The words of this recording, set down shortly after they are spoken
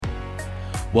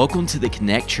Welcome to the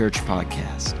Connect Church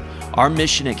podcast. Our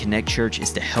mission at Connect Church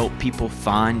is to help people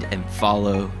find and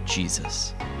follow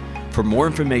Jesus. For more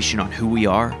information on who we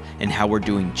are and how we're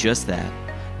doing just that,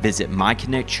 visit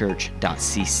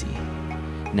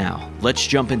myconnectchurch.cc. Now, let's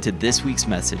jump into this week's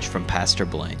message from Pastor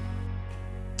Blaine.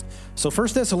 So 1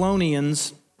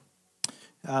 Thessalonians,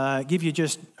 give you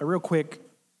just a real quick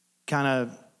kind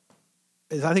of,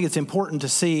 I think it's important to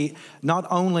see not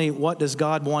only what does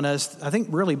God want us, I think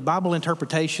really Bible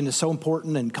interpretation is so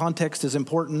important and context is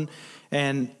important.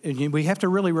 And we have to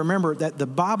really remember that the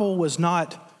Bible was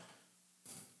not,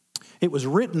 it was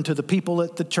written to the people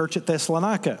at the church at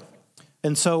Thessalonica.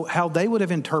 And so how they would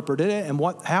have interpreted it and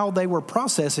how they were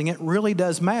processing it really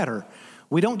does matter.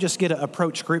 We don't just get to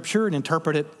approach Scripture and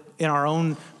interpret it in our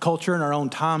own culture and our own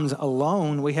times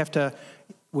alone. We have to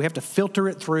filter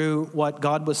it through what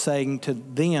God was saying to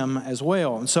them as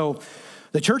well. And so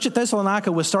the church at Thessalonica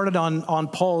was started on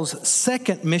Paul's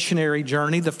second missionary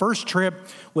journey. The first trip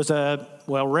was a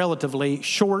relatively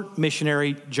short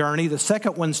missionary journey. The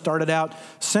second one started out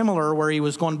similar, where he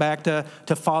was going back to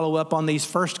follow up on these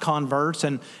first converts,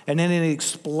 and then it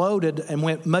exploded and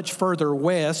went much further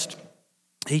west.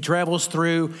 He travels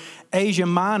through Asia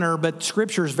Minor, but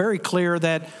Scripture is very clear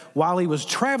that while he was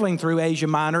traveling through Asia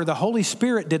Minor, the Holy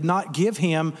Spirit did not give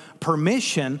him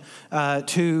permission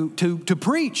to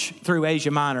preach through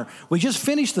Asia Minor. We just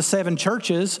finished the 7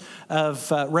 churches of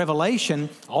Revelation.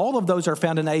 All of those are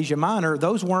found in Asia Minor.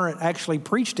 Those weren't actually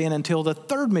preached in until the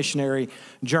third missionary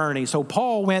journey. So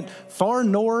Paul went far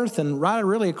north and right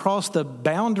really across the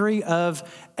boundary of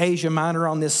Asia Minor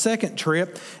on this second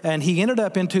trip, and he ended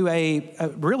up into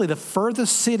really the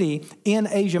furthest city in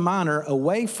Asia Minor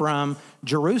away from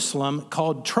Jerusalem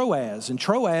called Troas. And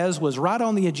Troas was right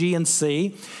on the Aegean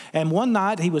Sea. And one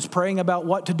night he was praying about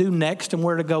what to do next and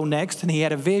where to go next. And he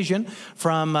had a vision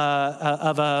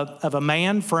of a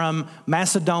man from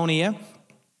Macedonia,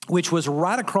 which was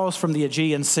right across from the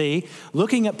Aegean Sea,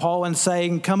 looking at Paul and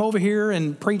saying, "Come over here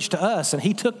and preach to us." And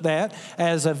he took that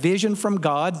as a vision from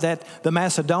God that the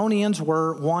Macedonians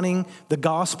were wanting the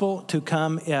gospel to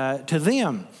come to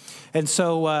them. And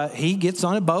so he gets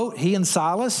on a boat, he and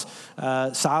Silas.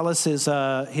 Silas is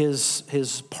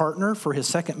his partner for his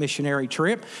second missionary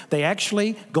trip. They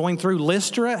actually, going through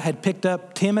Lystra, had picked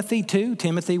up Timothy too.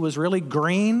 Timothy was really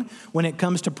green when it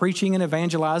comes to preaching and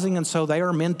evangelizing, and so they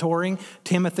are mentoring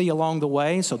Timothy along the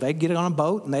way. So they get on a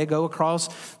boat and they go across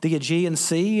the Aegean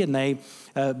Sea, and they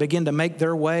begin to make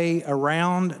their way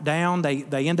down.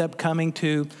 They end up coming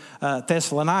to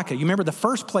Thessalonica. You remember the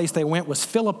first place they went was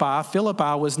Philippi.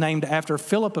 Philippi was named after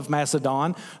Philip of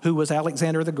Macedon, who was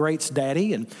Alexander the Great's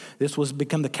daddy, and this was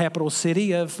become the capital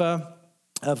city of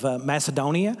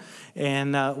Macedonia.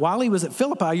 And while he was at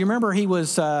Philippi, you remember he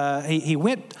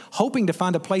went hoping to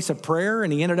find a place of prayer,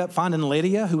 and he ended up finding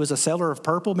Lydia, who was a seller of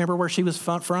purple. Remember where she was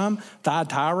from?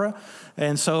 Thyatira.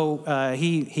 And so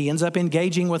he ends up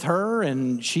engaging with her,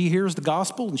 and she hears the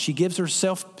gospel, and she gives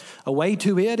herself away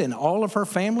to it, and all of her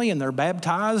family, and they're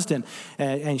baptized,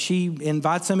 and she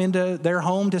invites them into their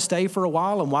home to stay for a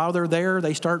while. And while they're there,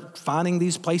 they start finding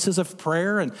these places of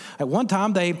prayer. And at one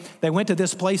time, they went to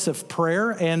this place of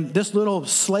prayer, and this little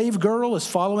slave girl is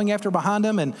following after behind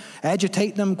them and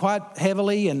agitating them quite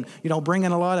heavily, and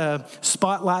bringing a lot of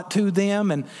spotlight to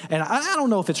them. And I don't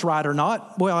know if it's right or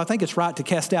not. Well, I think it's right to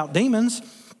cast out demons.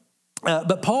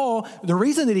 But Paul, the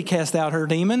reason that he cast out her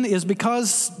demon is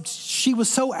because she was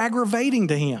so aggravating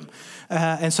to him.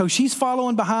 And so she's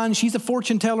following behind. She's a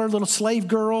fortune teller, little slave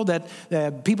girl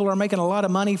that people are making a lot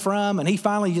of money from. And he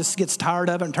finally just gets tired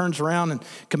of it and turns around and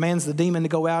commands the demon to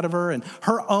go out of her. And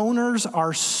her owners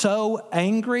are so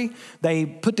angry. They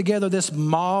put together this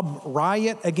mob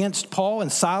riot against Paul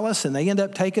and Silas, and they end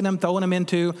up taking them, throwing them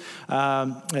into,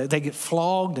 they get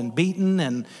flogged and beaten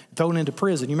and thrown into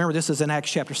prison. You remember this is in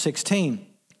Acts chapter 16.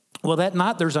 Well, that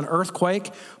night there's an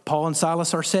earthquake. Paul and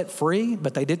Silas are set free,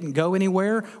 but they didn't go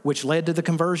anywhere, which led to the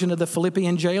conversion of the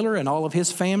Philippian jailer and all of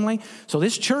his family. So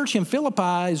this church in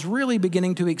Philippi is really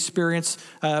beginning to experience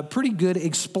a pretty good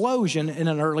explosion in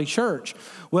an early church.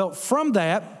 Well, from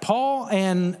that, Paul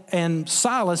and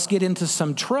Silas get into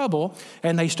some trouble,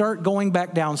 and they start going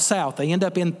back down south. They end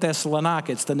up in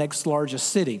Thessalonica. It's the next largest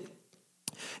city.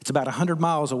 It's about 100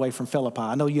 miles away from Philippi.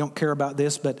 I know you don't care about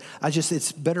this, but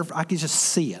it's better. I can just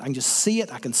see it. I can just see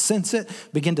it. I can sense it,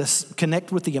 begin to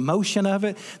connect with the emotion of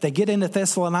it. They get into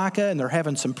Thessalonica, and they're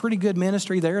having some pretty good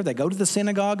ministry there. They go to the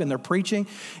synagogue, and they're preaching.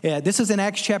 This is in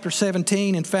Acts chapter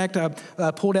 17. In fact,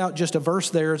 I pulled out just a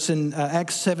verse there. It's in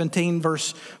Acts 17,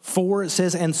 verse 4. It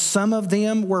says, "And some of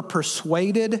them were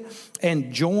persuaded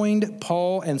and joined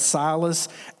Paul and Silas,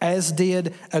 as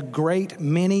did a great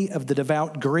many of the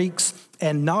devout Greeks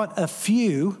and not a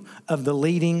few of the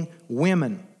leading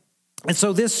women. And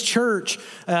so this church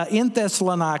in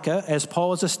Thessalonica, as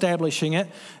Paul is establishing it,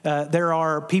 there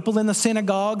are people in the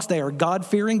synagogues. They are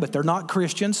God-fearing, but they're not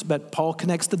Christians. But Paul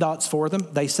connects the dots for them.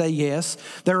 They say yes.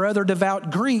 There are other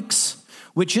devout Greeks,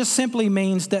 which just simply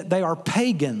means that they are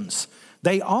pagans.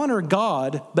 They honor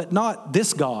God, but not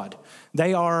this God.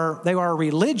 They are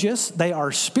religious, they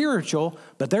are spiritual,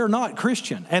 but they're not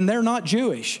Christian, and they're not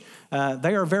Jewish.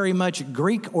 They are very much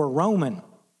Greek or Roman.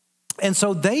 And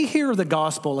so they hear the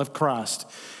gospel of Christ.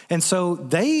 And so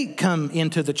they come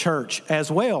into the church as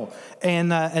well.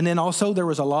 And then also there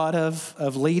was a lot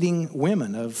of leading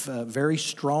women, of very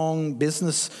strong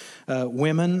business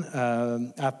women.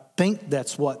 I think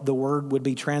that's what the word would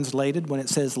be translated when it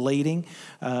says leading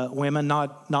women,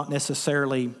 not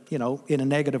necessarily, in a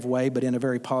negative way, but in a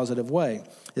very positive way.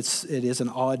 It is an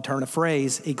odd turn of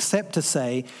phrase, except to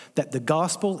say that the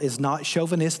gospel is not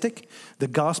chauvinistic. The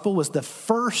gospel was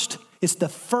it's the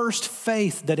first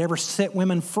faith that ever set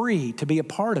women free to be a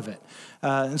part of it.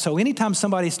 And so anytime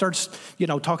somebody starts,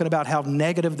 talking about how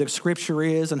negative the scripture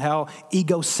is and how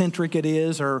egocentric it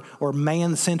is or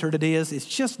man-centered it is, it's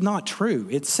just not true.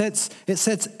 It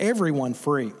sets everyone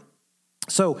free.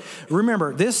 So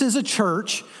remember, this is a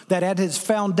church that at its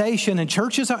foundation, and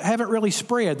churches haven't really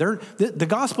spread. The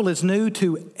gospel is new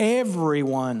to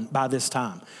everyone by this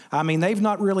time. I mean, they've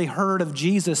not really heard of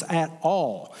Jesus at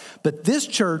all. But this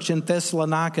church in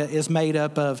Thessalonica is made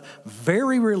up of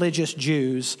very religious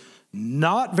Jews,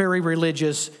 not very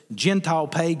religious Gentile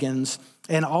pagans,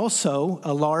 and also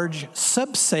a large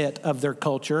subset of their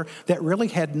culture that really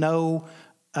had no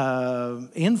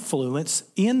influence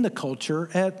in the culture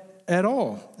at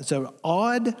all. It's an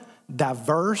odd,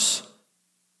 diverse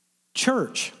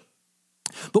church.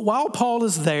 But while Paul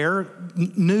is there,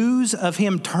 news of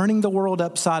him turning the world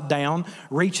upside down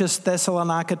reaches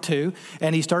Thessalonica too,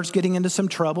 and he starts getting into some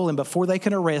trouble. And before they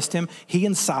can arrest him, he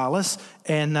and Silas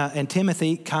and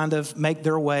Timothy kind of make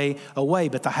their way away.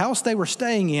 But the house they were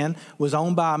staying in was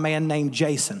owned by a man named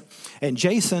Jason. And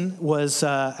Jason was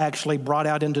actually brought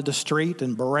out into the street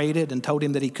and berated and told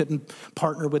him that he couldn't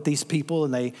partner with these people.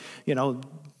 And they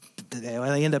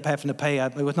end up having to pay,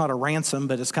 it was not a ransom,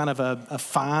 but it's kind of a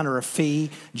fine or a fee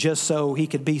just so he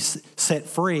could be set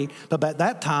free. But at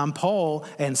that time, Paul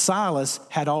and Silas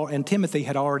and Timothy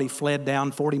had already fled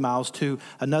down 40 miles to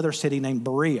another city named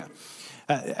Berea.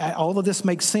 All of this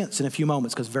makes sense in a few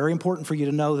moments because it's very important for you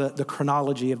to know the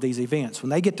chronology of these events. When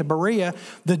they get to Berea,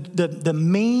 the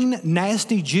mean,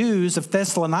 nasty Jews of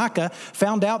Thessalonica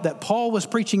found out that Paul was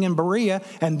preaching in Berea,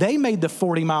 and they made the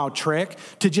 40-mile trek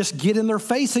to just get in their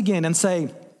face again and say,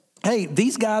 hey,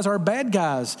 these guys are bad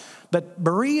guys. But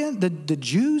Berea, the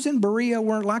Jews in Berea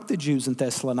weren't like the Jews in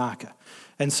Thessalonica.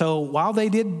 And so while they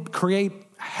did create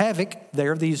havoc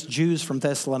there, these Jews from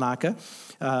Thessalonica,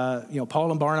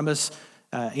 Paul and Barnabas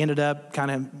ended up kind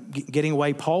of getting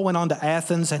away. Paul went on to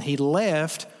Athens, and he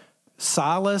left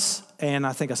Silas, and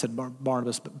I think I said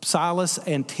Barnabas, but Silas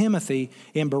and Timothy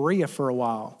in Berea for a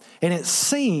while. And it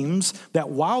seems that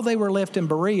while they were left in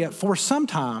Berea for some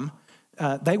time,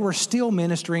 they were still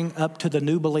ministering up to the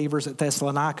new believers at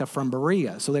Thessalonica from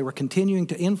Berea. So they were continuing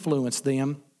to influence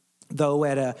them, though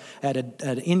at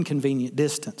an inconvenient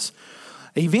distance.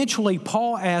 Eventually,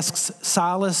 Paul asks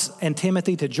Silas and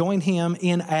Timothy to join him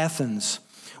in Athens.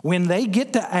 When they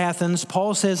get to Athens,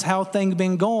 Paul says, how things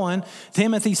been going?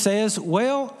 Timothy says,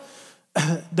 well,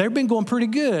 they've been going pretty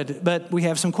good, but we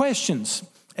have some questions.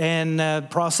 And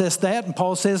process that. And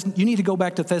Paul says, you need to go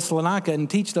back to Thessalonica and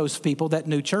teach those people, that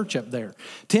new church up there.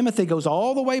 Timothy goes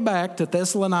all the way back to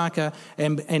Thessalonica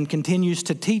and continues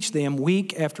to teach them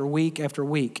week after week after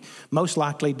week, most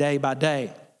likely day by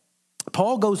day.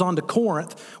 Paul goes on to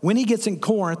Corinth. When he gets in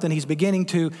Corinth and he's beginning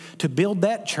to build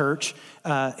that church,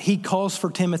 he calls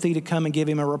for Timothy to come and give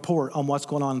him a report on what's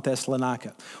going on in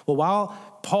Thessalonica. Well,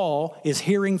 while Paul is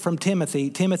hearing from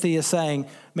Timothy, Timothy is saying,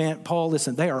 man, Paul,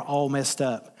 listen, they are all messed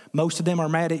up. Most of them are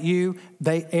mad at you.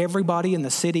 Everybody in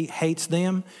the city hates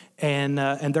them, and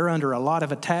they're under a lot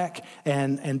of attack,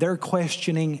 and they're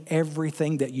questioning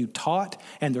everything that you taught,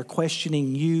 and they're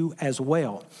questioning you as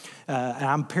well. And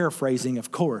I'm paraphrasing,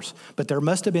 of course, but there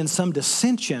must have been some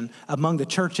dissension among the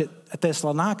church at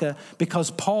Thessalonica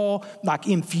because Paul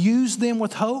infused them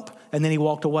with hope, and then he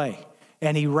walked away,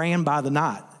 and he ran by the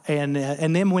night. And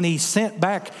then when he sent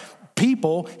back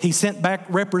people, he sent back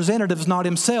representatives, not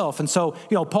himself. And so,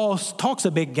 Paul talks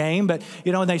a big game, but,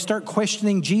 and they start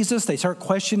questioning Jesus. They start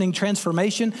questioning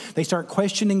transformation. They start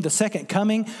questioning the second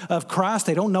coming of Christ.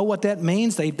 They don't know what that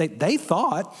means. They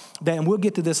thought that, and we'll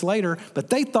get to this later, but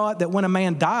they thought that when a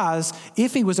man dies,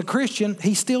 if he was a Christian,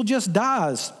 he still just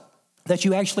dies. that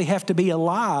you actually have to be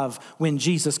alive when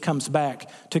Jesus comes back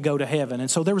to go to heaven.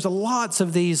 And so there was lots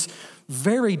of these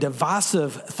very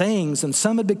divisive things, and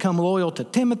some had become loyal to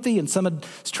Timothy, and some had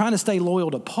trying to stay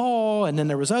loyal to Paul, and then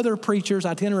there was other preachers,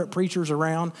 itinerant preachers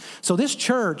around. So this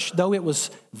church, though it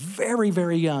was very,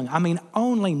 very young,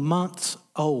 only months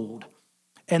old,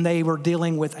 and they were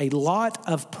dealing with a lot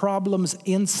of problems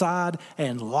inside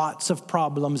and lots of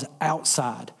problems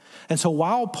outside. And so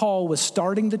while Paul was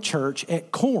starting the church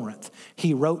at Corinth,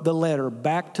 he wrote the letter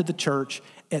back to the church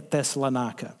at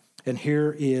Thessalonica. And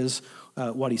here is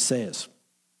what he says.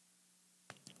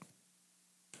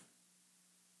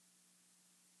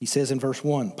 He says in verse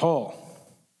 1, Paul,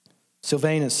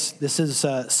 Silvanus, this is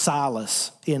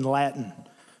Silas in Latin.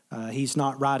 He's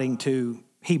not writing to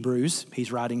Hebrews,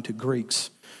 he's writing to Greeks.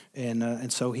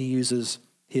 And so he uses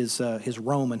his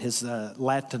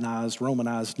Latinized,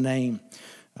 Romanized name.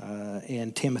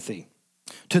 And Timothy.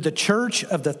 To the church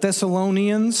of the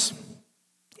Thessalonians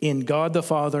in God the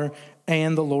Father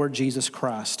and the Lord Jesus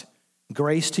Christ,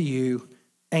 grace to you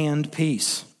and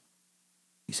peace.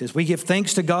 He says, we give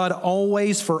thanks to God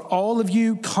always for all of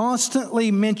you,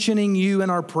 constantly mentioning you in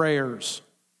our prayers,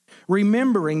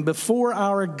 remembering before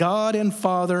our God and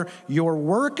Father your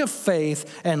work of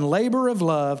faith and labor of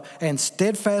love and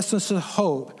steadfastness of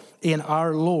hope in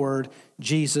our Lord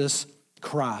Jesus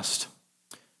Christ.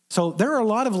 So there are a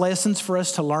lot of lessons for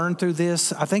us to learn through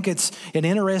this. I think it's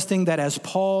interesting that as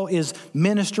Paul is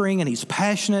ministering and he's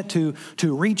passionate to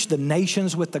reach the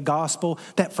nations with the gospel,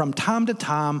 that from time to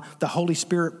time, the Holy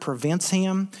Spirit prevents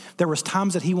him. There was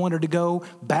times that he wanted to go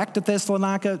back to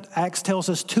Thessalonica. Acts tells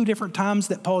us 2 different times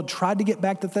that Paul tried to get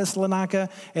back to Thessalonica,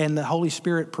 and the Holy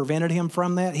Spirit prevented him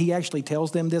from that. He actually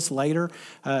tells them this later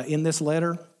in this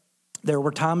letter. There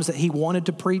were times that he wanted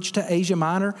to preach to Asia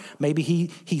Minor. Maybe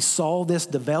he saw this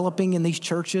developing in these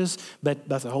churches, but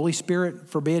the Holy Spirit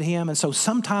forbid him. And so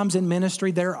sometimes in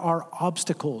ministry there are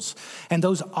obstacles. And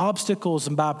those obstacles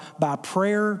by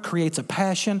prayer creates a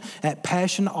passion. That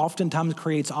passion oftentimes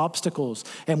creates obstacles.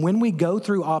 And when we go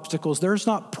through obstacles, there's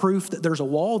not proof that there's a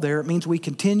wall there. It means we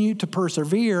continue to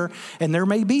persevere, and there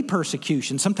may be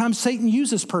persecution. Sometimes Satan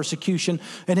uses persecution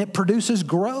and it produces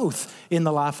growth in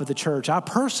the life of the church. I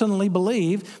personally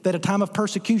believe that a time of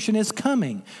persecution is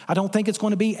coming. I don't think it's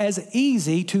going to be as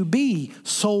easy to be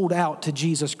sold out to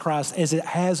Jesus Christ as it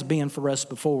has been for us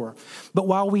before. But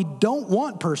while we don't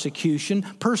want persecution,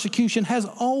 persecution has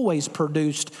always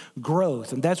produced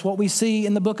growth. And that's what we see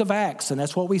in the book of Acts. And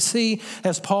that's what we see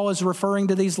as Paul is referring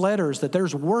to these letters, that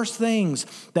there's worse things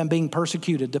than being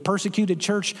persecuted. The persecuted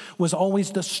church was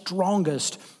always the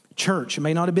strongest church. It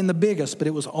may not have been the biggest, but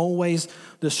it was always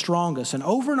the strongest. And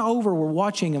over we're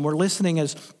watching and we're listening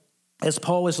as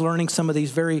Paul is learning some of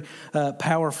these very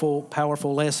powerful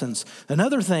lessons.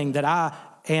 Another thing that I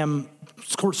am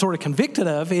sort of convicted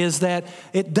of is that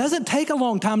it doesn't take a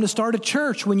long time to start a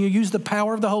church when you use the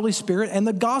power of the Holy Spirit and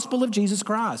the gospel of Jesus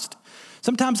Christ.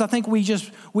 Sometimes I think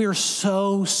we are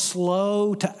so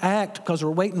slow to act because we're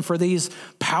waiting for these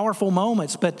powerful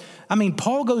moments. But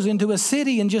Paul goes into a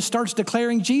city and just starts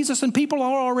declaring Jesus, and people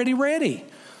are already ready.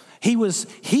 He was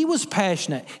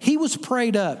passionate. He was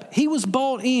prayed up. He was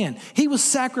bought in. He was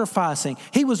sacrificing.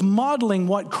 He was modeling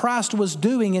what Christ was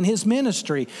doing in his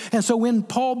ministry. And so when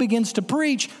Paul begins to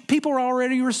preach, people are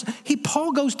already.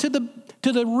 Paul goes to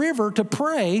the river to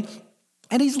pray,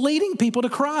 and he's leading people to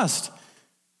Christ.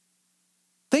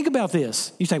 Think about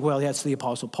this. You say, well, that's the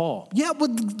Apostle Paul. Yeah,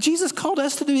 but Jesus called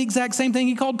us to do the exact same thing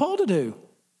he called Paul to do.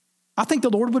 I think the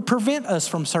Lord would prevent us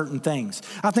from certain things.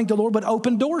 I think the Lord would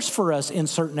open doors for us in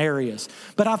certain areas.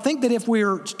 But I think that if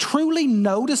we're truly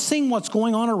noticing what's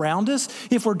going on around us,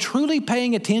 if we're truly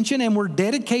paying attention and we're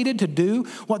dedicated to do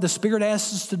what the Spirit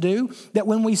asks us to do, that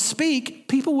when we speak,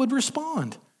 people would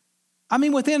respond.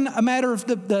 Within a matter of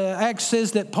the Acts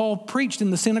says that Paul preached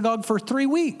in the synagogue for 3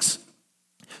 weeks.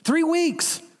 3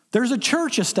 weeks, there's a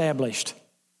church established.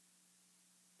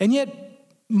 And yet,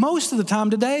 most of the time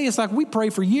today, it's like we pray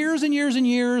for years and years and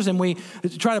years, and we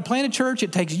try to plant a church.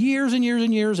 It takes years and years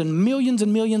and years and millions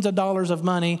of dollars of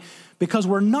money because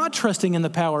we're not trusting in the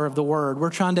power of the word.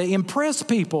 We're trying to impress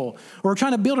people. We're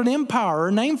trying to build an empire or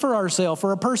a name for ourselves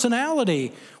or a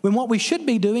personality, when what we should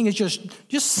be doing is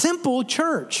just simple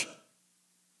church.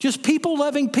 Just people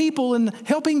loving people and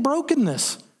helping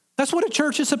brokenness. That's what a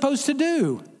church is supposed to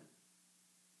do.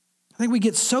 I think we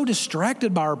get so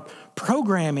distracted by our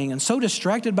programming and so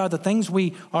distracted by the things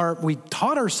we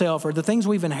taught ourselves or the things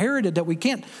we've inherited that we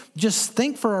can't just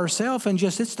think for ourselves and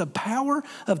it's the power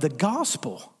of the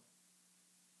gospel.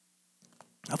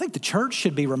 I think the church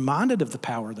should be reminded of the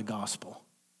power of the gospel.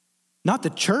 Not the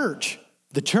church,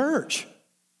 the church.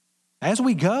 as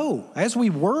we go, as we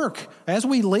work, as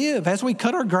we live, as we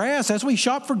cut our grass, as we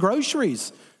shop for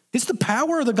groceries. It's the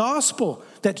power of the gospel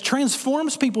that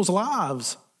transforms people's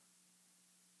lives.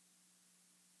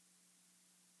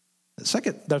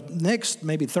 The next,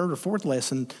 maybe third or fourth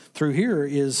lesson through here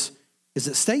is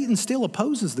that Satan still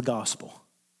opposes the gospel.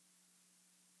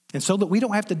 And so that we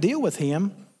don't have to deal with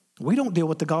him, we don't deal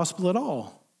with the gospel at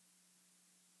all.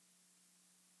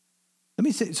 Let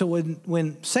me say, so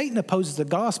when Satan opposes the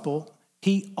gospel,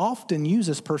 he often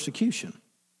uses persecution.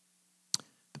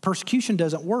 The persecution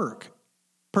doesn't work.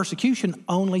 Persecution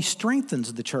only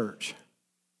strengthens the church.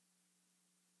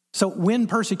 So when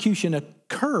persecution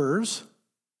occurs,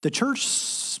 the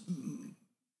church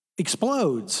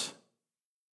explodes.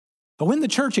 But when the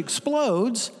church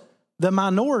explodes, the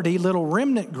minority, little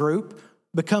remnant group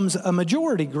becomes a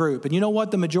majority group. And you know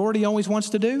what the majority always wants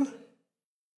to do?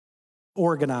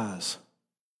 Organize.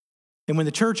 And when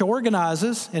the church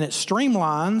organizes and it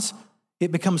streamlines,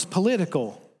 it becomes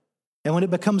political. And when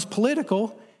it becomes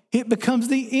political, it becomes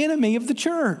the enemy of the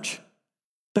church.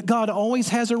 But God always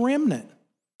has a remnant.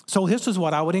 So this is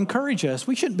what I would encourage us.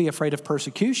 We shouldn't be afraid of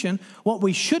persecution. What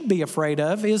we should be afraid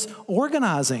of is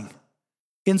organizing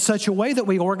in such a way that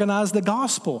we organize the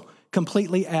gospel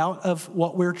completely out of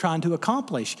what we're trying to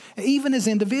accomplish, even as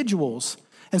individuals.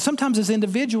 And sometimes as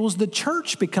individuals, the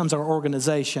church becomes our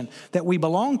organization that we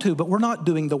belong to, but we're not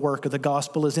doing the work of the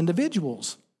gospel as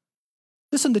individuals.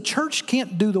 Listen, the church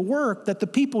can't do the work that the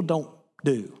people don't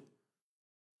do.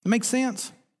 It makes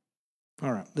sense?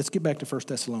 All right, let's get back to 1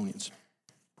 Thessalonians.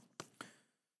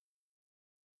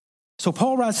 So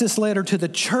Paul writes this letter to the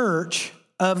church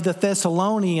of the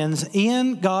Thessalonians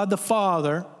in God the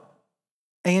Father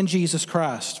and Jesus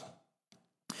Christ.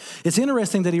 It's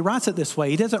interesting that he writes it this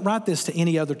way. He doesn't write this to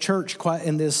any other church quite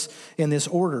in this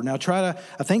order. Now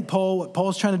I think what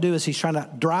Paul's trying to do is he's trying to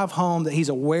drive home that he's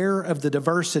aware of the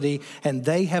diversity, and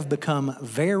they have become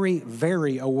very,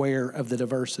 very aware of the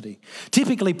diversity.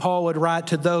 Typically, Paul would write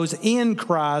to those in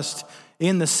Christ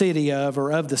in the city of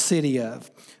or of the city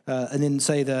of. And then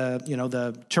say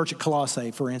the church at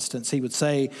Colossae, for instance, he would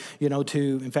say,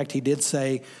 in fact, he did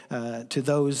say to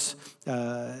those,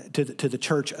 to the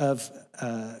church of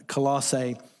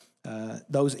Colossae,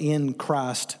 those in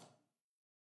Christ,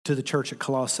 to the church at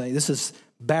Colossae. This is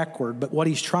backward, but what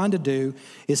he's trying to do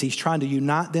is he's trying to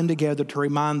unite them together to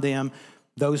remind them,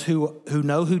 those who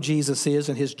know who Jesus is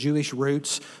and his Jewish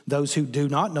roots, those who do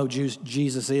not know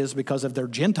Jesus is because of their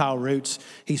Gentile roots,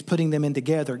 he's putting them in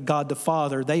together. God the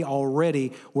Father, they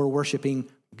already were worshiping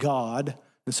God.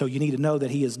 And so you need to know that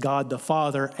he is God the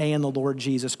Father and the Lord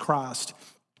Jesus Christ.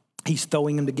 He's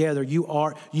throwing them together.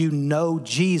 You know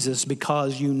Jesus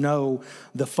because you know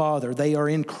the Father. They are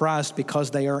in Christ because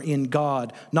they are in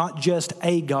God. Not just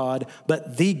a God,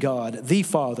 but the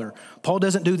Father. Paul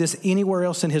doesn't do this anywhere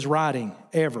else in his writing,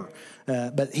 ever.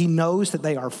 But he knows that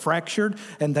they are fractured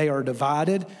and they are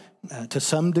divided to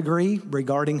some degree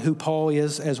regarding who Paul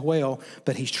is as well.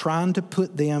 But he's trying to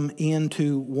put them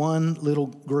into one little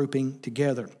grouping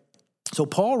together. So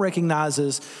Paul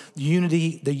recognizes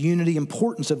the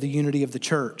importance of the unity of the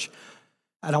church.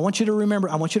 And I want you to remember,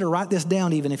 I want you to write this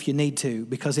down even if you need to,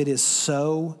 because it is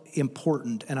so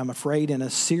important. And I'm afraid in a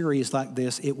series like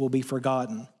this, it will be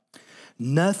forgotten.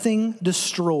 Nothing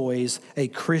destroys a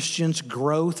Christian's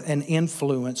growth and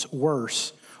influence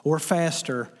worse or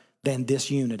faster than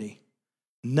disunity.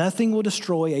 Nothing will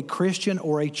destroy a Christian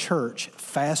or a church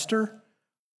faster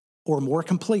or more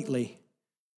completely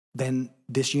than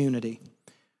disunity.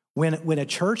 When a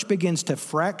church begins to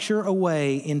fracture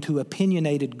away into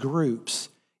opinionated groups,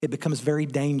 it becomes very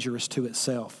dangerous to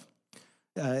itself.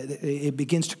 It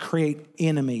begins to create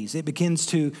enemies. It begins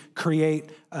to create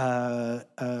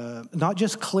not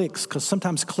just cliques, because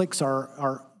sometimes cliques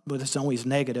are it's always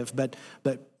negative, but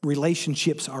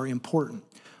relationships are important.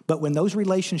 But when those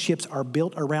relationships are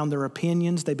built around their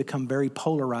opinions, they become very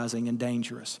polarizing and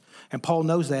dangerous. And Paul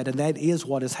knows that, and that is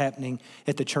what is happening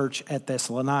at the church at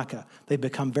Thessalonica. They've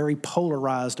become very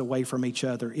polarized away from each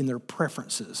other in their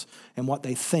preferences and what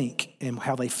they think and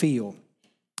how they feel.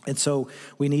 And so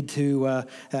we need to,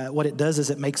 what it does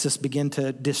is it makes us begin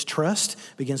to distrust,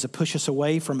 begins to push us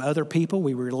away from other people.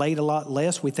 We relate a lot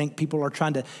less. We think people are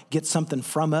trying to get something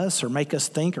from us or make us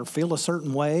think or feel a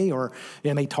certain way, or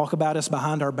they may talk about us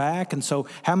behind our back. And so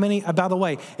how many, by the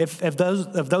way, if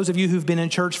those of you who've been in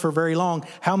church for very long,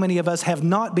 how many of us have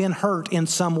not been hurt in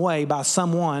some way by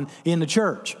someone in the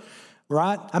church?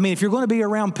 right? I mean, if you're going to be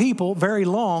around people very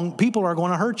long, people are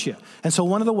going to hurt you. And so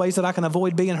one of the ways that I can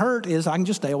avoid being hurt is I can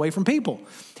just stay away from people.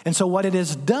 And so what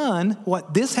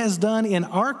this has done in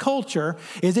our culture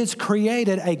is it's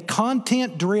created a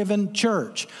content-driven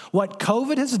church. What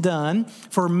COVID has done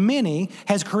for many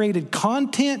has created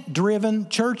content-driven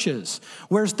churches,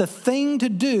 whereas the thing to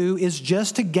do is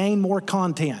just to gain more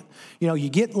content. You know, you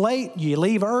get late, you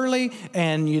leave early,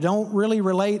 and you don't really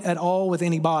relate at all with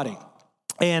anybody.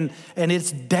 And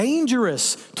it's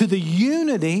dangerous to the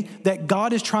unity that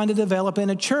God is trying to develop in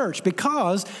a church,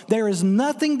 because there is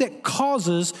nothing that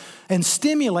causes and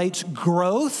stimulates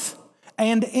growth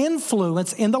and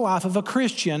influence in the life of a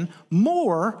Christian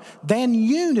more than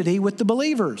unity with the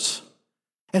believers.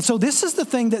 And so this is the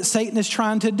thing that Satan is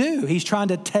trying to do. He's trying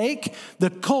to take the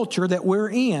culture that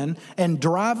we're in and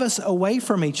drive us away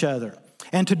from each other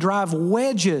and to drive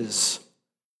wedges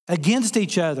against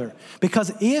each other.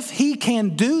 Because if he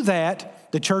can do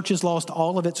that, the church has lost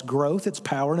all of its growth, its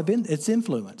power, and its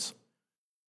influence.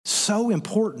 So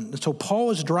important. So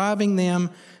Paul is driving them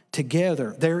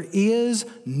together. There is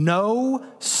no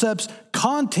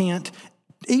content,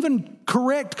 even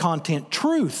correct content,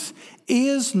 truth,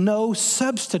 is no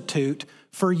substitute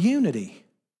for unity.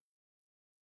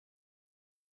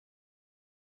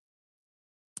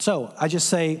 So I just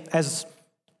say,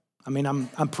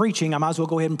 I'm preaching, I might as well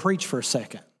go ahead and preach for a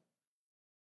second.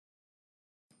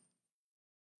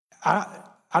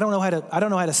 I don't know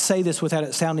how to say this without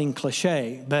it sounding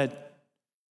cliche, but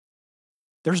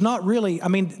there's not really,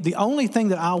 the only thing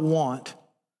that I want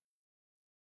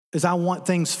is I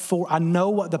know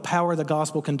what the power of the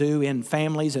gospel can do in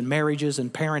families and marriages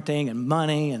and parenting and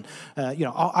money, and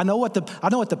I know what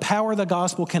the power of the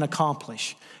gospel can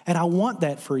accomplish, and I want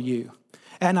that for you.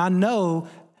 And I know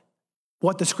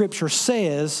what the scripture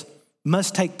says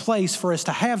must take place for us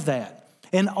to have that.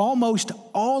 And almost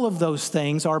all of those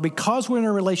things are because we're in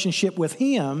a relationship with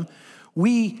him,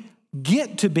 we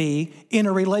get to be in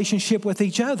a relationship with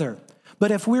each other.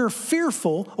 But if we're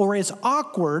fearful or it's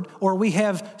awkward or we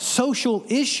have social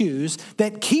issues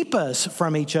that keep us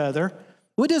from each other,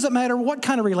 well, it doesn't matter what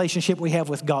kind of relationship we have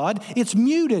with God, it's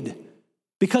muted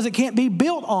because it can't be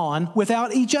built on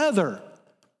without each other.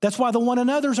 That's why the one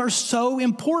another's are so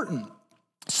important.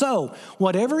 So,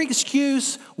 whatever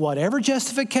excuse, whatever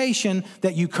justification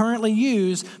that you currently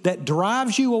use that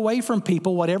drives you away from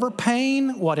people, whatever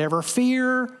pain, whatever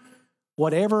fear,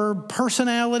 whatever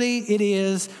personality it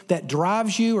is that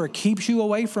drives you or keeps you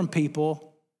away from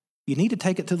people, you need to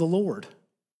take it to the Lord.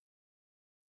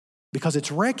 Because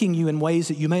it's wrecking you in ways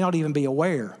that you may not even be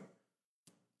aware.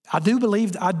 I do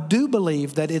believe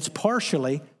that it's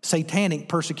partially satanic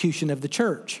persecution of the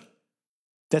church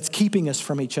that's keeping us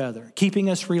from each other, keeping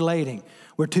us relating.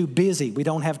 We're too busy. We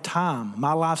don't have time.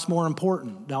 My life's more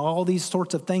important. Now, all these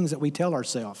sorts of things that we tell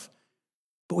ourselves.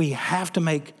 But we have to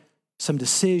make some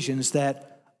decisions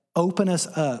that open us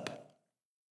up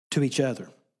to each other.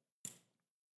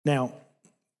 Now,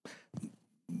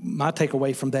 my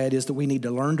takeaway from that is that we need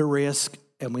to learn to risk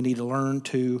and we need to learn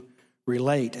to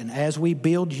relate. And as we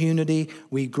build unity,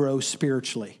 we grow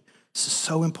spiritually. This is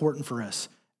so important for us.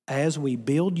 As we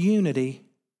build unity,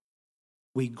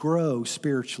 we grow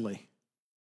spiritually.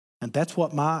 And that's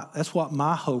what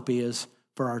my hope is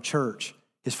for our church,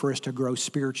 is for us to grow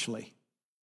spiritually.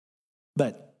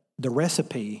 But the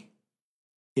recipe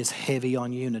is heavy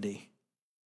on unity.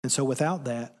 And so without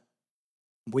that,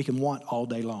 we can want all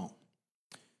day long.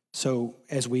 So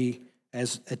as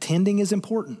attending is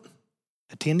important.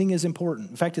 Attending is important.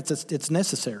 In fact, it's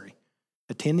necessary.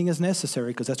 Attending is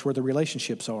necessary because that's where the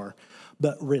relationships are.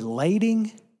 But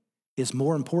relating is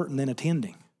more important than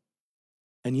attending.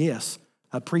 And yes,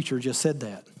 a preacher just said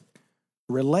that.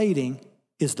 Relating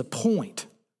is the point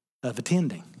of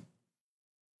attending,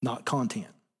 not content.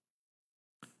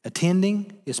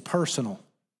 Attending is personal.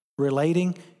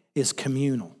 Relating is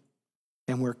communal.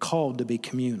 And we're called to be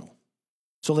communal.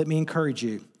 So let me encourage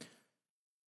you.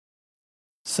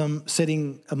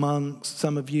 Sitting among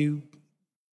some of you,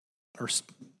 or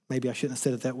maybe I shouldn't have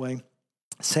said it that way,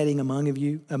 sitting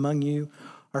among you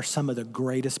are some of the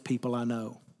greatest people I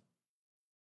know.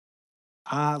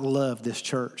 I love this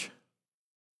church.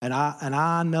 And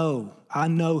I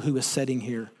know who is sitting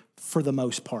here for the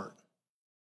most part.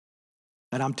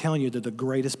 And I'm telling you, they're the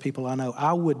greatest people I know.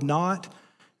 I would not,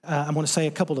 I'm going to say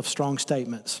a couple of strong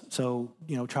statements, so,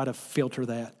 try to filter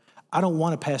that. I don't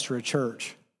want to pastor a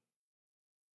church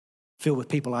filled with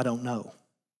people I don't know.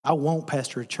 I won't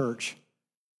pastor a church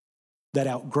that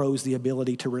outgrows the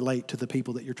ability to relate to the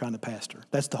people that you're trying to pastor.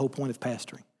 That's the whole point of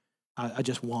pastoring. I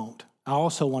just won't. I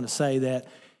also want to say that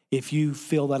if you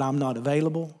feel that I'm not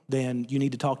available, then you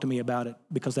need to talk to me about it,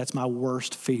 because that's my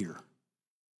worst fear,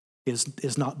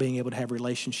 is not being able to have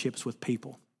relationships with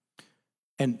people.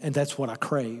 And that's what I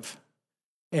crave.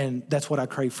 And that's what I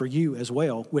crave for you as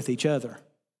well, with each other.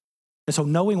 And so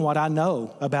knowing what I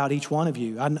know about each one of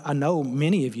you, I know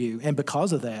many of you, and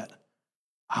because of that,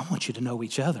 I want you to know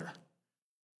each other.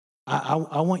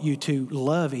 I want you to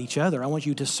love each other. I want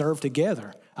you to serve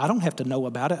together. I don't have to know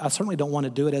about it. I certainly don't want to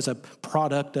do it as a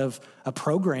product of a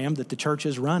program that the church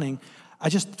is running. I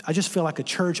just feel like a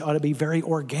church ought to be very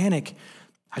organic.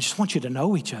 I just want you to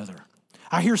know each other.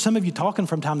 I hear some of you talking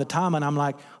from time to time, and I'm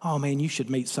like, oh man, you should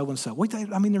meet so-and-so.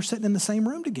 I mean, they're sitting in the same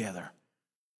room together.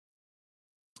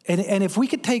 And if we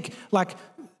could take like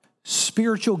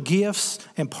spiritual gifts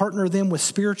and partner them with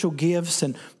spiritual gifts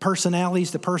and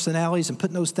personalities to personalities and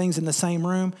putting those things in the same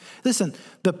room. Listen,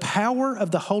 the power of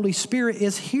the Holy Spirit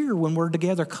is here when we're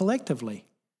together collectively.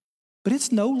 But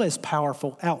it's no less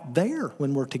powerful out there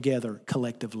when we're together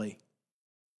collectively.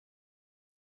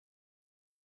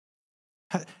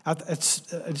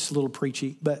 It's a little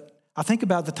preachy, but I think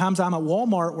about the times I'm at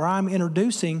Walmart where I'm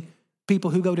introducing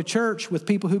people who go to church with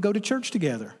people who go to church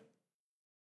together.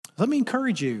 Let me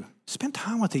encourage you, spend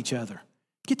time with each other.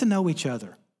 Get to know each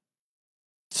other.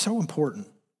 It's so important.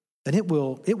 And it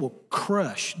will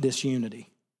crush disunity.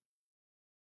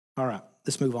 All right,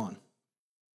 let's move on.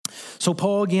 So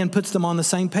Paul again puts them on the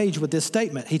same page with this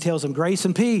statement. He tells them grace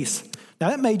and peace.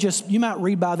 Now you might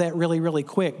read by that really, really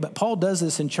quick, but Paul does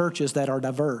this in churches that are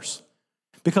diverse.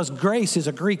 Because grace is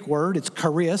a Greek word, it's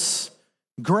charis,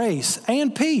 grace,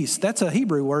 and peace. That's a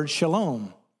Hebrew word,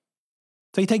 shalom.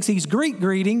 So he takes these Greek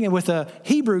greeting and with a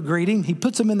Hebrew greeting, he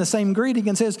puts them in the same greeting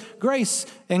and says grace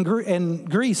and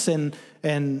Greece and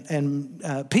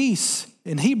peace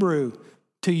in Hebrew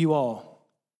to you all.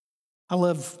 I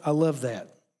love that,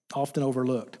 often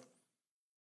overlooked.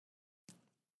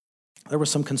 There was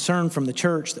some concern from the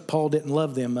church that Paul didn't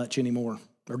love them much anymore,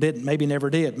 or didn't, maybe never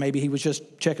did. Maybe he was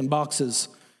just checking boxes.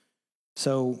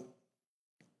 So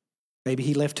maybe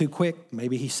he left too quick.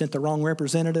 Maybe he sent the wrong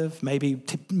representative.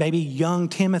 Maybe young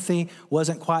Timothy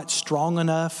wasn't quite strong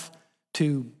enough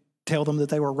to tell them that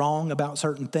they were wrong about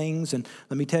certain things. And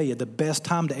let me tell you, the best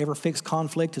time to ever fix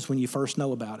conflict is when you first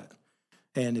know about it.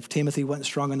 And if Timothy wasn't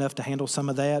strong enough to handle some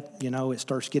of that, it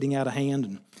starts getting out of hand.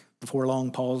 And before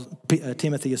long,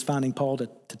 Timothy is finding Paul to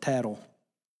tattle.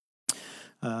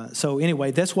 So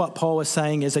anyway, that's what Paul is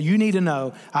saying, is that you need to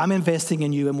know I'm investing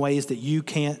in you in ways that you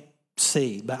can't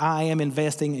see, but I am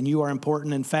investing and you are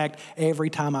important. In fact, every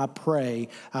time I pray,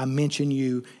 I mention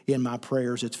you in my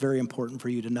prayers. It's very important for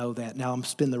you to know that. Now I'm going to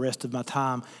spend the rest of my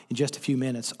time in just a few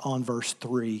minutes on verse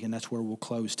 3, and that's where we'll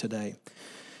close today.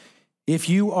 If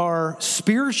you are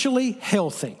spiritually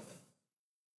healthy,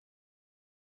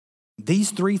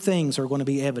 these three things are going to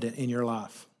be evident in your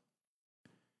life.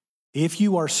 If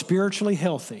you are spiritually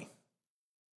healthy,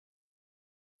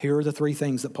 here are the three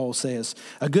things that Paul says.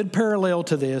 A good parallel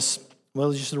to this, well,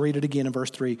 let's just read it again in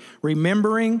verse 3.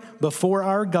 Remembering before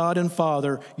our God and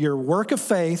Father your work of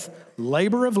faith,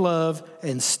 labor of love,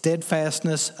 and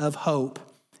steadfastness of hope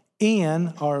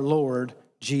in our Lord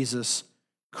Jesus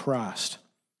Christ.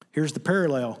 Here's the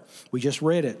parallel. We just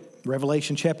read it.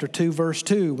 Revelation chapter 2, verse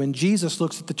 2, when Jesus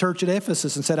looks at the church at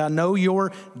Ephesus and said, I know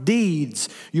your deeds,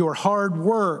 your hard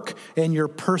work, and your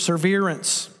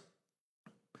perseverance.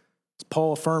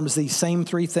 Paul affirms these same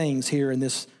three things here in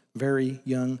this very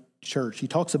young church. He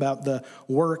talks about the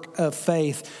work of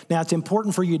faith. Now, it's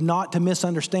important for you not to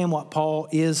misunderstand what Paul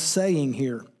is saying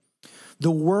here.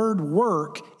 The word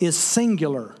work is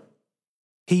singular.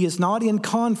 He is not in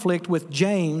conflict with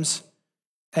James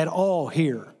at all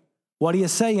here. What he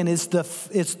is saying is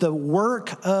it's the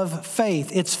work of faith.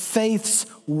 It's faith's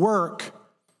work,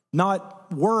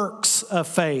 not works of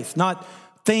faith, not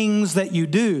things that you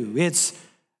do. It's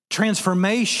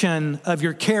transformation of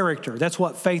your character. That's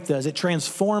what faith does. It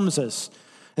transforms us.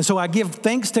 And so I give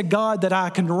thanks to God that I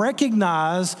can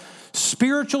recognize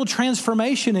spiritual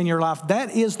transformation in your life.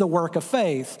 That is the work of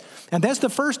faith. And that's the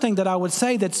first thing that I would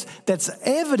say that's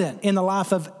evident in the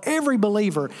life of every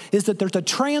believer, is that there's a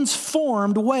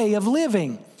transformed way of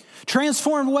living,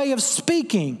 transformed way of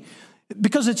speaking,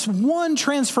 because it's one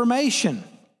transformation.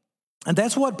 And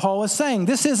that's what Paul is saying.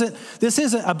 This isn't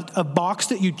a box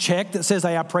that you check that says,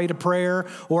 hey, I prayed a prayer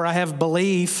or I have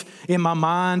belief in my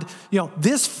mind.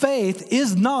 This faith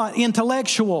is not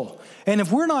intellectual. And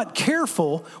if we're not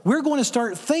careful, we're going to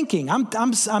start thinking, I'm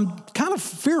kind of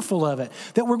fearful of it,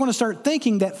 that we're going to start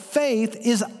thinking that faith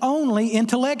is only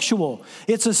intellectual.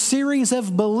 It's a series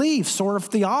of beliefs or of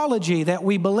theology that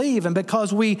we believe. And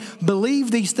because we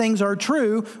believe these things are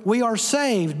true, we are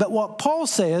saved. But what Paul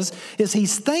says is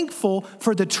he's thankful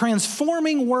for the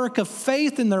transforming work of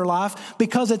faith in their life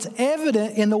because it's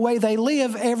evident in the way they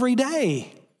live every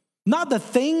day. Not the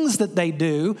things that they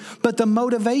do, but the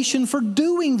motivation for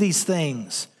doing these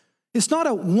things. It's not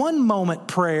a one-moment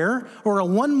prayer or a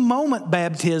one-moment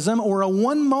baptism or a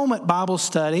one-moment Bible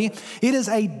study. It is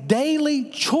a daily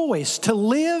choice to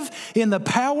live in the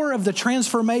power of the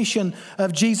transformation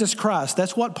of Jesus Christ.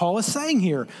 That's what Paul is saying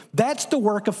here. That's the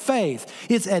work of faith.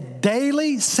 It's a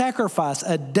daily sacrifice,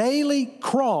 a daily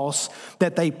cross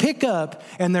that they pick up,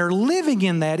 and they're living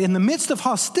in that in the midst of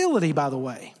hostility, by the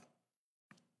way.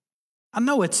 I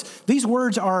know these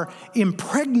words are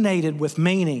impregnated with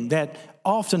meaning that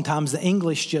oftentimes the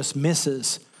English just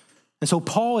misses. And so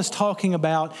Paul is talking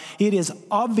about, it is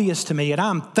obvious to me, and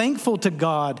I'm thankful to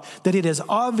God that it is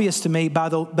obvious to me by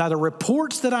the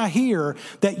reports that I hear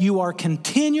that you are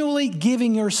continually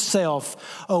giving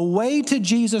yourself away to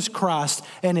Jesus Christ,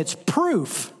 and it's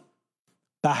proof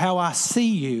by how I see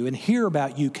you and hear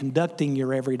about you conducting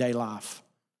your everyday life.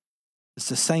 It's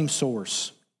the same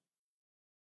source.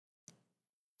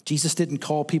 Jesus didn't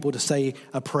call people to say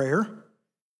a prayer.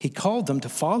 He called them to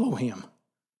follow him,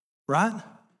 right?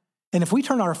 And if we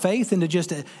turn our faith into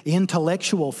just an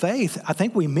intellectual faith, I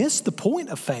think we miss the point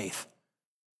of faith.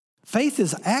 Faith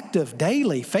is active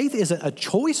daily. Faith isn't a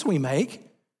choice we make.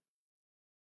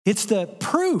 It's the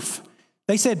proof.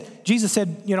 Jesus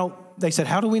said, they said,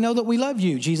 how do we know that we love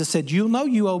you? Jesus said, you'll know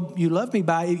you love me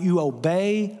by you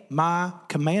obey my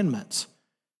commandments.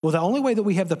 Well, the only way that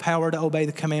we have the power to obey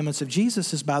the commandments of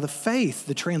Jesus is by the faith,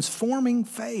 the transforming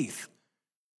faith.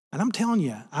 And I'm telling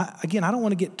you, I don't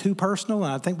want to get too personal,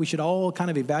 and I think we should all kind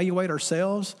of evaluate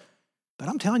ourselves. But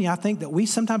I'm telling you, I think that we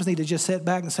sometimes need to just sit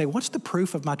back and say, what's the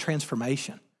proof of my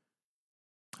transformation?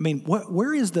 I mean,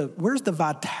 where's the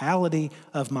vitality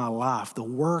of my life, the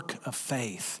work of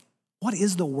faith? What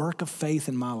is the work of faith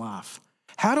in my life?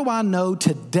 How do I know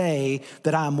today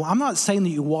that I'm not saying that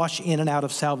you wash in and out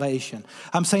of salvation.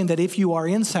 I'm saying that if you are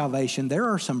in salvation, there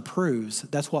are some proofs.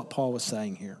 That's what Paul was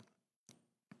saying here.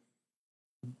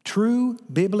 True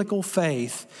biblical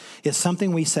faith is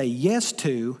something we say yes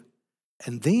to,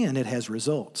 and then it has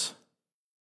results.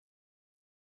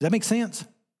 Does that make sense?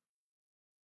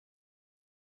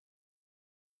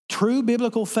 True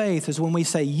biblical faith is when we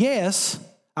say, yes,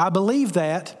 I believe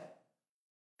that,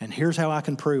 and here's how I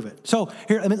can prove it. So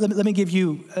here, let me give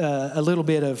you a little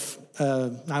bit of, I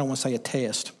don't want to say a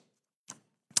test,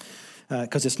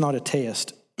 because it's not a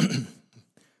test,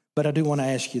 but I do want to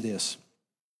ask you this.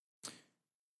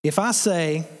 If I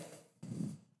say,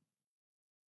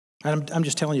 and I'm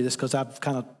just telling you this because I've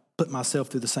kind of put myself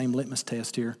through the same litmus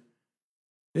test here.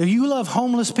 Do you love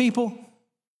homeless people?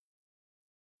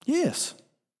 Yes.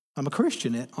 I'm a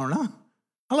Christian, aren't I?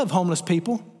 I love homeless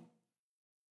people.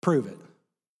 Prove it.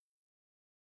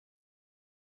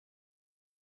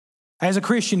 As a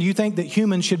Christian, do you think that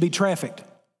humans should be trafficked?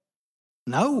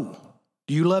 No.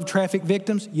 Do you love traffic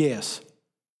victims? Yes.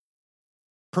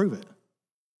 Prove it.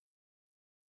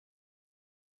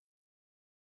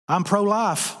 I'm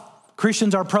pro-life.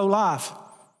 Christians are pro-life.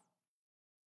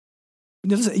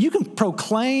 You can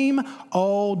proclaim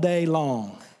all day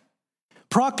long.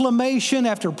 Proclamation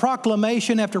after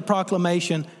proclamation after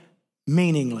proclamation,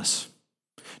 meaningless.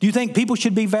 Do you think people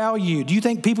should be valued? Do you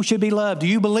think people should be loved? Do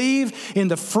you believe in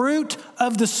the fruit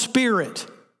of the Spirit?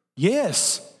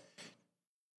 Yes.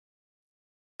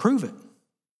 Prove it.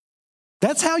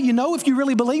 That's how you know if you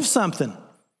really believe something.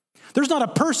 There's not a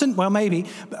person, well, maybe,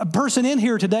 a person in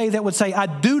here today that would say, I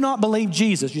do not believe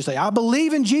Jesus. You say, I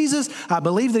believe in Jesus. I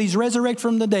believe that he's resurrected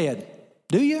from the dead.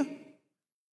 Do you?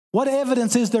 What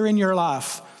evidence is there in your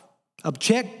life? A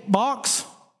check box?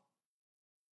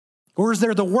 Or is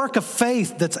there the work of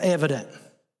faith that's evident?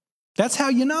 That's how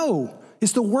you know.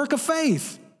 It's the work of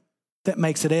faith that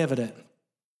makes it evident.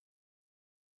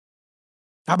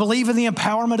 I believe in the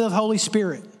empowerment of the Holy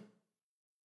Spirit.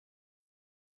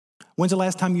 When's the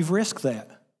last time you've risked that?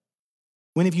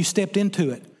 When have you stepped into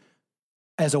it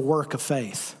as a work of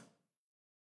faith?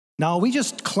 No, we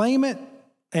just claim it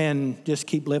and just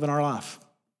keep living our life.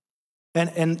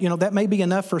 And that may be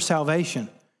enough for salvation,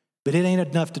 but it ain't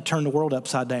enough to turn the world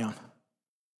upside down.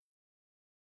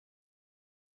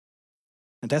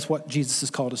 And that's what Jesus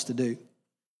has called us to do.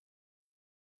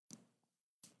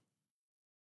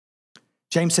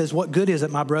 James says, what good is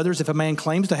it, my brothers, if a man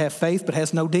claims to have faith but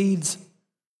has no deeds?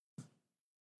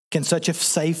 Can such a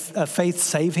faith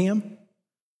save him?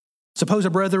 Suppose a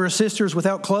brother or sister is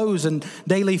without clothes and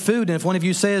daily food, and if one of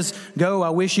you says, "Go, I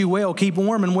wish you well, keep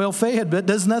warm and well fed," but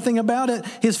does nothing about it,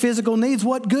 his physical needs,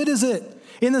 what good is it?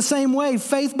 In the same way,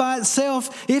 faith by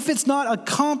itself, if it's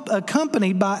not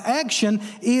accompanied by action,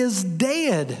 is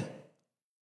dead.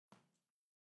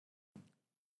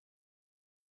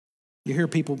 You hear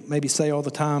people maybe say all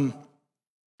the time,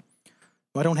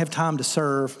 "Well, I don't have time to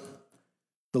serve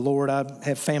the Lord. I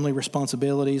have family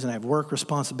responsibilities and I have work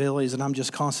responsibilities and I'm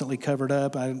just constantly covered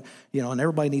up. And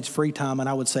everybody needs free time." And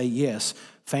I would say, yes,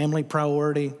 family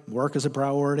priority, work is a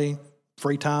priority,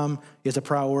 free time is a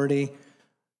priority,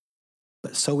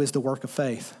 but so is the work of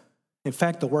faith. In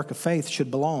fact, the work of faith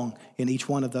should belong in each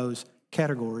one of those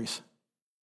categories.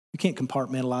 You can't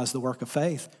compartmentalize the work of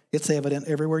faith. It's evident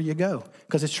everywhere you go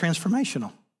because it's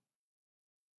transformational.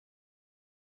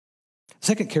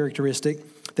 Second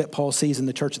characteristic that Paul sees in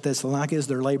the church at Thessalonica is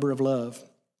their labor of love.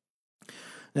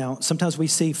 Now, sometimes we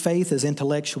see faith as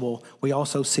intellectual. We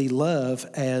also see love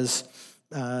as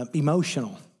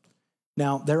emotional.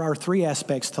 Now, there are three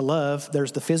aspects to love.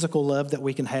 There's the physical love that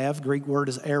we can have. Greek word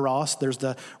is eros. There's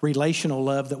the relational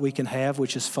love that we can have,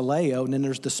 which is phileo. And then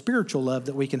there's the spiritual love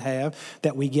that we can have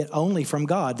that we get only from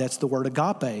God. That's the word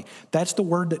agape. That's the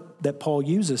word that Paul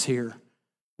uses here.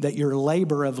 That your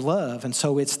labor of love. And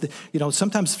so it's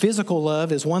sometimes physical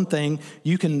love is one thing.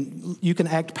 You can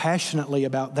act passionately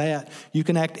about that. You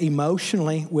can act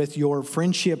emotionally with your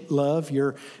friendship love,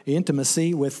 your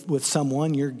intimacy with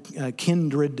someone, your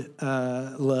kindred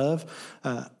love.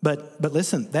 But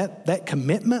listen, that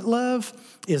commitment love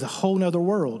is a whole nother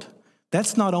world.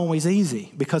 That's not always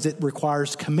easy because it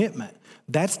requires commitment.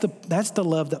 That's the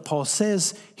love that Paul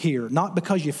says here, not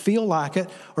because you feel like it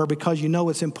or because you know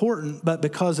it's important, but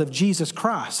because of Jesus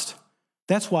Christ.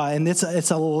 That's why, and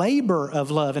it's a labor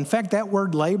of love. In fact, that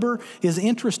word labor is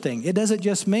interesting. It doesn't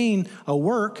just mean a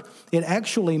work. It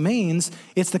actually means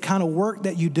it's the kind of work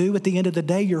that you do at the end of the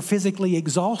day. You're physically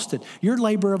exhausted. Your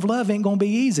labor of love ain't going to be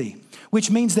easy,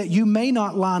 which means that you may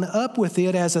not line up with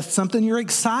it as something you're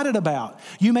excited about.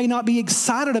 You may not be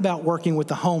excited about working with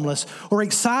the homeless or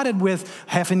excited with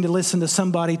having to listen to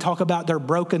somebody talk about their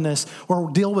brokenness or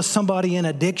deal with somebody in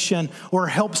addiction or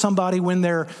help somebody when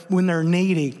they're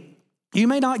needy. You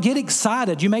may not get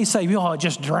excited. You may say, "Oh, it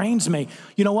just drains me."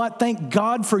 You know what? Thank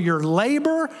God for your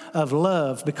labor of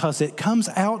love because it comes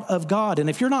out of God. And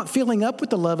if you're not filling up with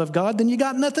the love of God, then you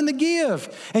got nothing to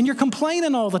give. And you're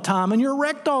complaining all the time and you're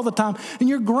wrecked all the time and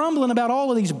you're grumbling about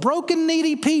all of these broken,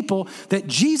 needy people that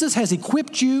Jesus has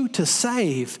equipped you to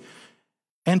save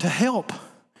and to help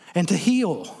and to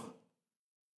heal.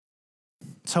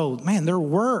 So, man, their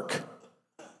work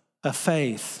of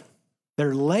faith,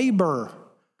 their labor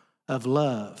of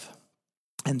love,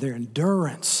 and their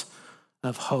endurance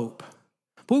of hope.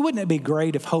 Boy, wouldn't it be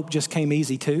great if hope just came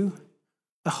easy too?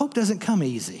 But hope doesn't come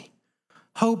easy.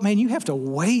 Hope, man, you have to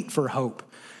wait for hope.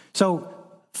 So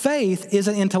faith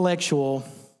isn't intellectual.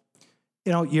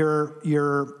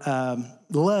 Your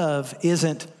love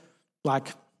isn't like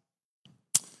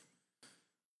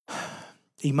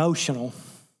emotional,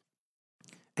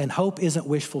 and hope isn't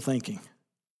wishful thinking.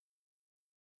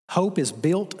 Hope is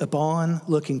built upon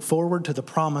looking forward to the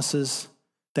promises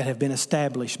that have been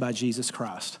established by Jesus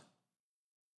Christ.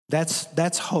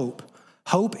 That's hope.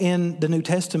 Hope in the New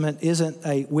Testament isn't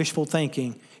a wishful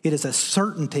thinking. It is a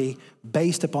certainty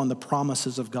based upon the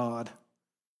promises of God.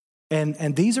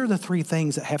 And these are the three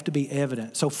things that have to be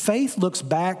evident. So faith looks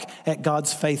back at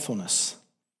God's faithfulness.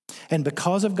 And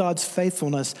because of God's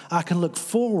faithfulness, I can look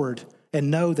forward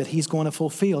and know that He's going to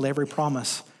fulfill every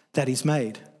promise that He's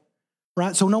made.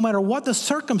 Right? So no matter what the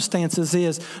circumstances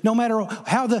is, no matter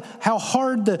how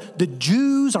hard the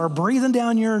Jews are breathing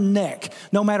down your neck,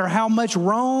 no matter how much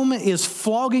Rome is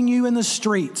flogging you in the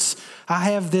streets,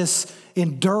 I have this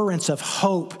endurance of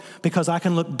hope because I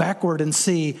can look backward and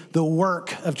see the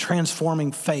work of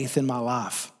transforming faith in my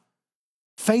life.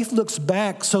 Faith looks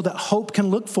back so that hope can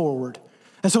look forward.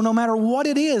 And so no matter what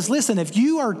it is, listen, if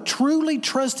you are truly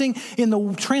trusting in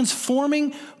the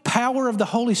transforming power of the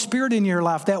Holy Spirit in your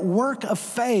life, that work of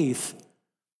faith,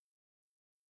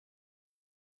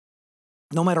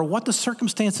 no matter what the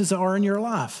circumstances are in your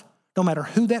life, no matter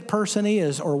who that person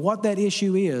is or what that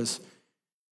issue is,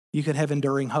 you can have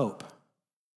enduring hope.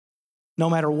 No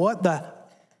matter what the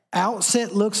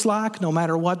outset looks like, no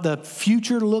matter what the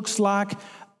future looks like,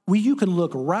 you can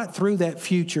look right through that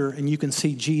future and you can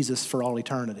see Jesus for all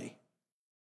eternity.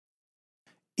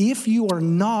 If you are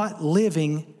not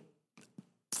living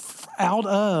out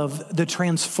of the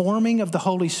transforming of the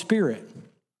Holy Spirit,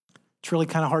 it's really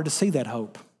kind of hard to see that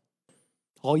hope.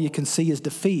 All you can see is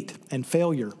defeat and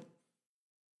failure.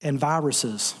 and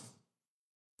viruses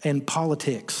and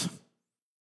politics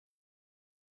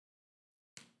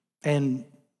and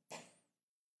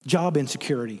job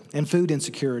insecurity and food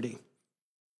insecurity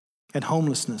and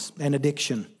homelessness and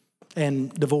addiction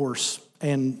and divorce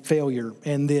and failure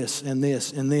and this and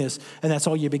this and this. And that's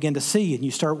all you begin to see. And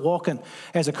you start walking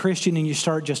as a Christian and you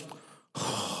start just,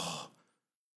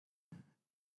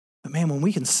 But man, when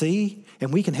we can see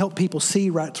and we can help people see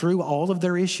right through all of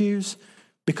their issues,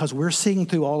 because we're seeing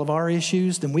through all of our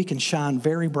issues, then we can shine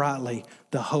very brightly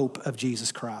the hope of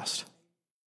Jesus Christ.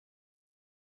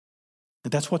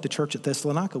 And that's what the church at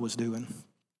Thessalonica was doing.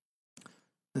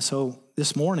 And so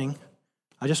this morning,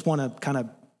 I just want to kind of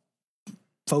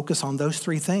focus on those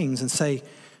three things and say,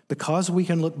 because we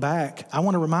can look back, I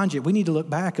want to remind you, we need to look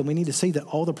back and we need to see that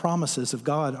all the promises of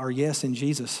God are yes in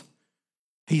Jesus.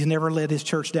 He's never let his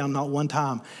church down, not one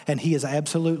time. And he has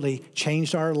absolutely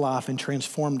changed our life and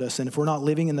transformed us. And if we're not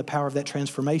living in the power of that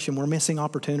transformation, we're missing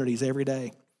opportunities every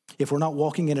day. If we're not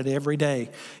walking in it every day,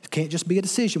 it can't just be a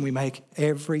decision we make.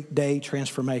 Every day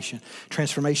transformation.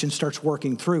 Transformation starts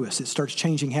working through us. It starts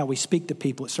changing how we speak to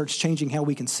people. It starts changing how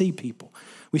we can see people.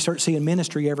 We start seeing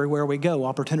ministry everywhere we go,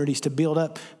 opportunities to build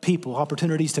up people,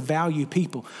 opportunities to value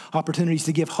people, opportunities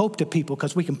to give hope to people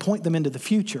because we can point them into the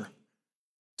future.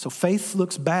 So faith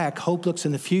looks back, hope looks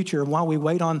in the future. And while we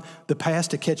wait on the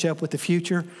past to catch up with the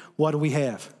future, what do we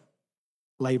have?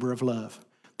 Labor of love.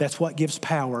 That's what gives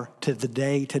power to the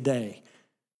day today.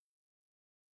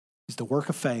 Is the work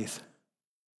of faith,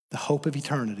 the hope of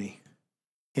eternity,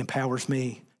 empowers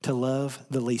me to love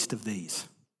the least of these.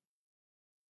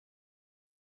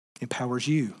 Empowers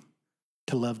you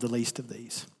to love the least of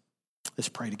these. Let's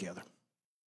pray together.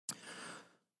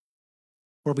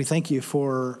 Lord, we thank you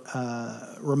for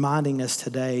reminding us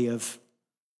today of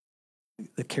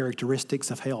the characteristics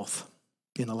of health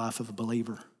in the life of a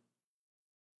believer.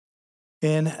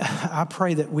 And I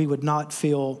pray that we would not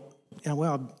feel,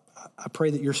 I pray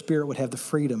that your Spirit would have the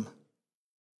freedom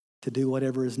to do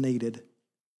whatever is needed.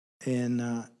 And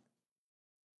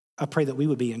I pray that we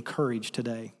would be encouraged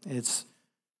today.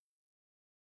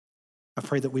 I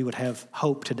pray that we would have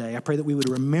hope today. I pray that we would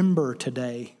remember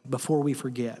today before we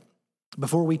forget.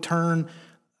 Before we turn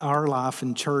our life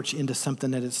and church into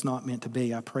something that it's not meant to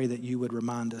be, I pray that you would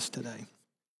remind us today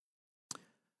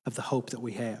of the hope that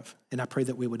we have. And I pray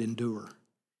that we would endure.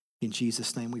 In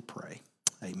Jesus' name we pray.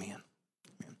 Amen. Amen.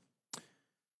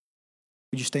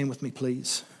 Would you stand with me,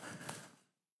 please?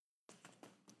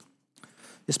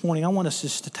 This morning, I want us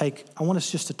just to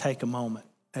take a moment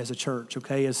as a church,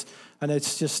 okay? I know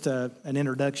it's just an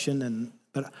introduction,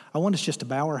 but I want us just to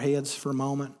bow our heads for a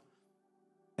moment.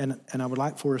 And I would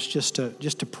like for us just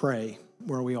to pray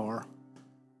where we are.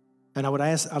 And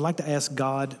I'd like to ask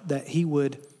God that He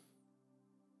would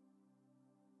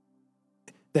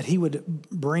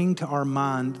bring to our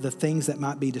mind the things that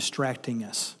might be distracting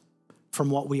us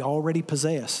from what we already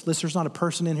possess. Listen, there's not a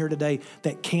person in here today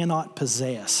that cannot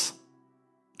possess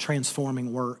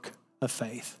transforming work of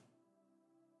faith.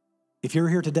 If you're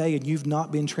here today and you've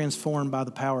not been transformed by the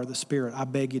power of the Spirit, I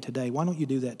beg you today, why don't you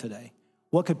do that today?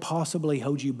 What could possibly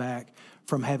hold you back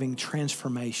from having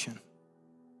transformation?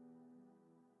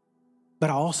 But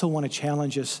I also want to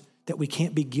challenge us that we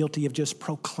can't be guilty of just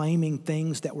proclaiming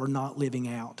things that we're not living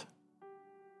out.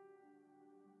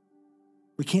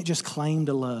 We can't just claim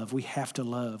to love. We have to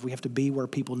love. We have to be where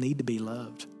people need to be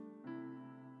loved.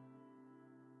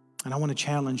 And I want to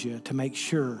challenge you to make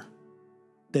sure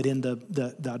that in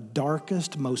the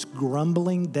darkest, most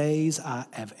grumbling days I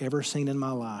have ever seen in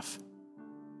my life,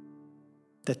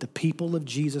 that the people of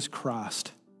Jesus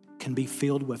Christ can be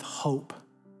filled with hope.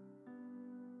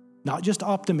 Not just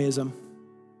optimism,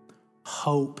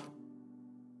 hope.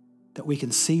 That we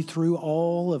can see through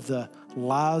all of the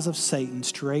lies of Satan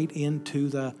straight into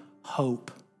the hope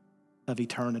of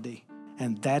eternity.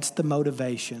 And that's the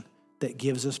motivation that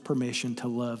gives us permission to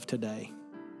love today.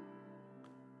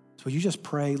 So you just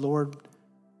pray, Lord,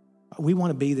 we want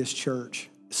to be this church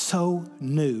so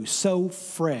new, so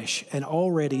fresh, and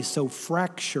already so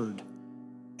fractured.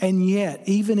 And yet,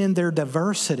 even in their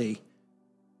diversity,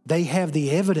 they have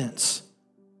the evidence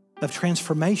of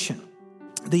transformation,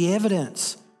 the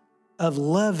evidence of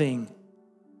loving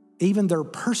even their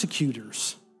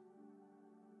persecutors,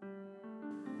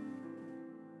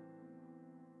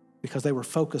 because they were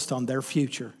focused on their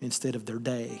future instead of their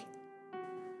day.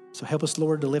 So help us,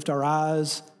 Lord, to lift our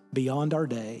eyes beyond our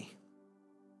day.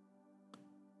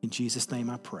 In Jesus' name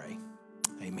I pray.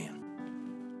 Amen.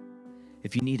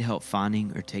 If you need help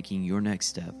finding or taking your next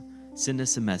step, send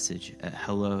us a message at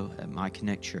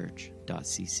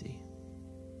hello@myconnectchurch.cc.